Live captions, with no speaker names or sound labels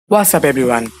What's up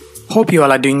everyone? Hope you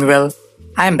all are doing well.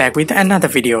 I am back with another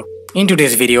video. In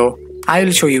today's video, I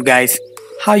will show you guys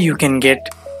how you can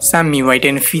get some MIUI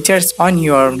 10 features on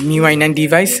your MIUI 9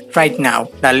 device right now.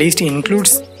 The list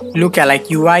includes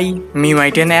lookalike UI,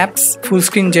 MIUI 10 apps, full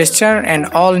screen gesture and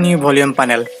all new volume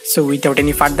panel. So without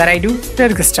any further ado,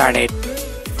 let's get started.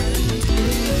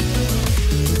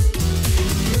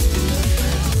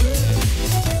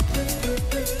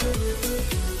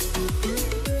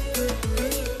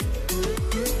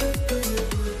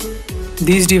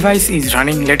 This device is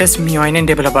running latest MIUI 9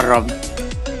 developer ROM.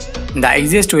 The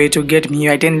easiest way to get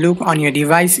MIUI 10 look on your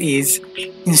device is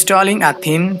installing a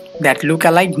theme that look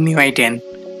alike MIUI 10.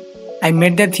 I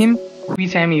made the theme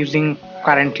which I am using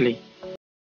currently.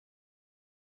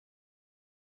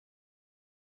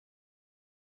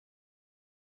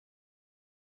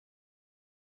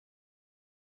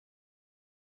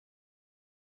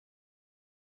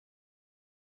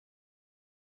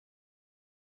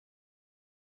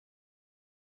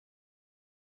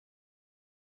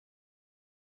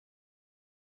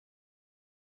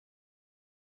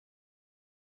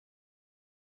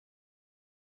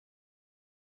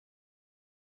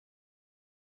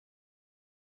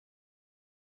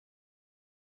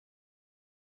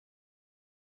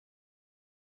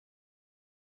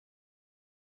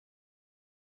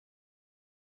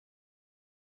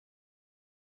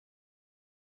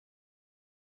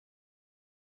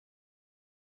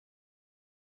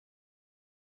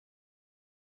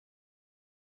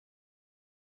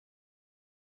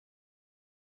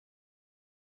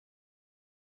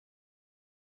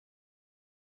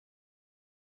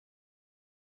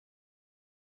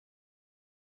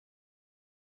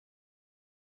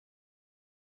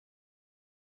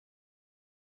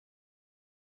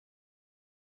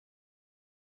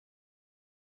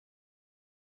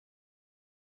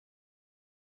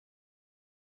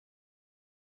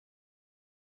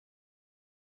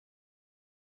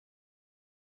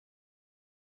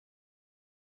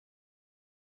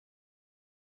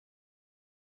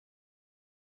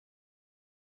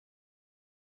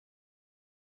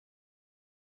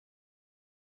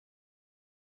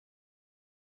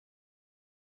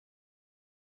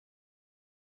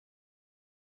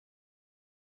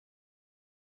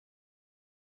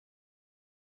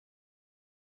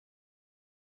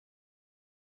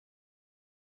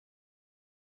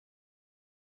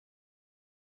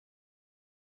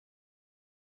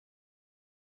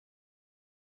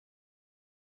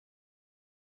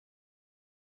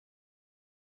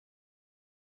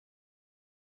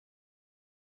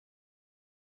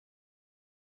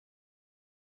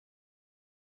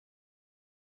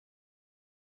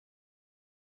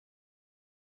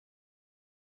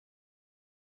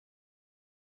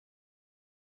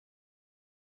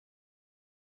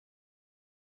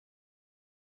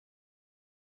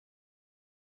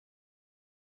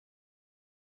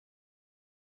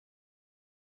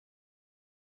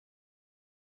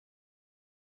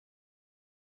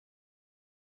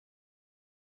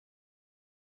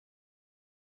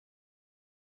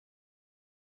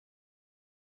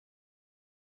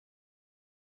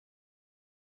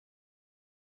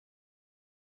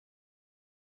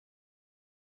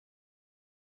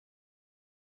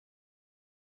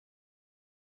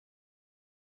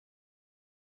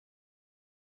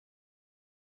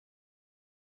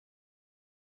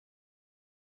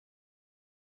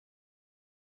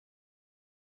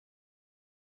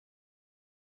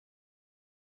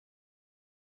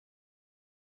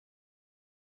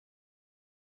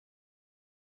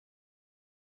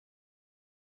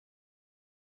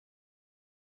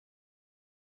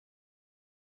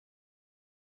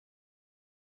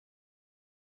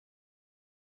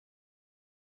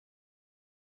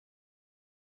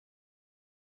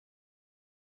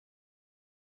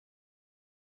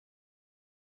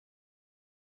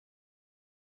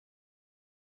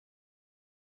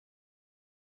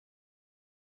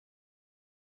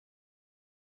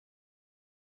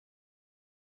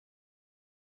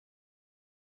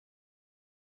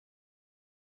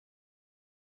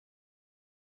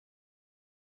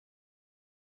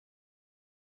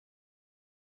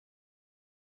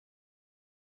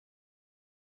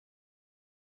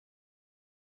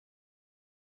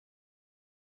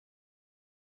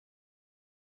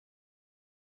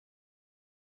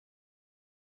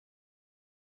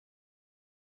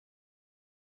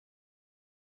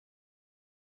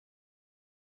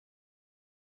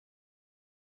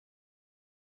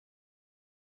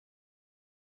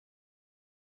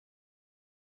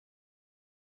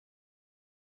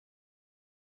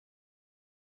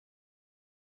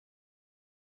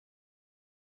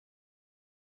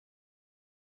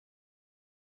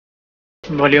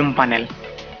 Volume panel.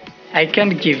 I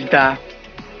can't give the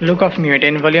look of MIUI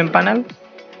 10 volume panel,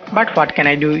 but what can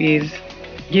I do is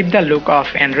give the look of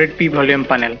Android P volume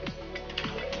panel,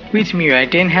 which MIUI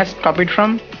 10 has copied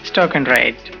from stock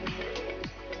Android.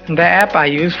 The app I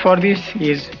use for this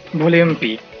is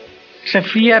VolumeP. It's a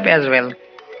free app as well.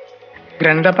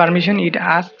 Grant the permission it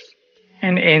asks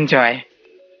and enjoy.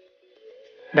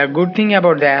 The good thing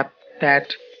about the app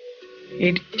that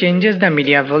it changes the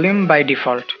media volume by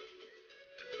default.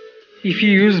 If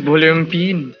you use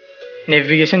VolumeP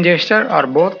navigation gesture or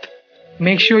both,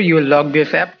 make sure you lock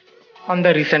this app on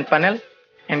the recent panel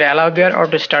and allow their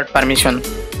auto start permission.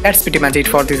 That's pretty much it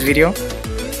for this video.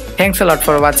 Thanks a lot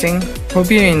for watching. Hope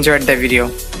you enjoyed the video.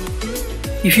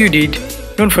 If you did,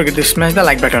 don't forget to smash the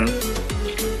like button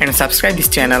and subscribe this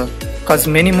channel, cause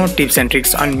many more tips and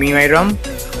tricks on MIUI ROM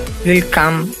will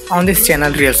come on this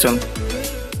channel real soon.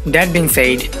 That being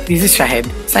said, this is Shahid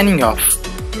signing off.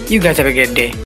 You guys have a great day.